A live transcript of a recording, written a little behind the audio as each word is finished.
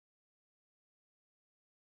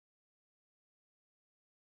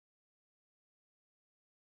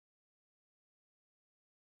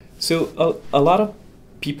So a lot of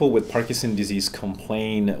people with Parkinson's disease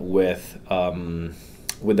complain with a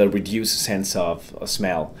reduced sense of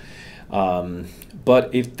smell.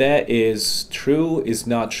 But if that is true, it's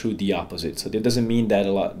not true the opposite. So that doesn't mean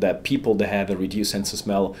that people that have a reduced sense of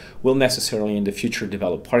smell will necessarily in the future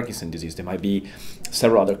develop Parkinson's disease. There might be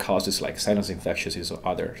several other causes like sinus infections or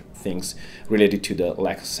other things related to the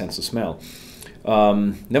lack of sense of smell.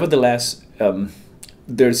 Nevertheless,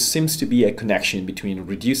 there seems to be a connection between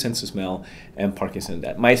reduced sense of smell and Parkinson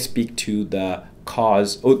that might speak to the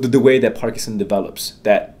cause or the way that Parkinson develops,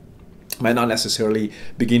 that might not necessarily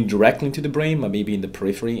begin directly into the brain, but maybe in the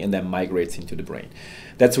periphery and then migrates into the brain.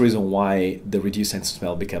 That's the reason why the reduced sense of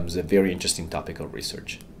smell becomes a very interesting topic of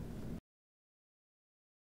research.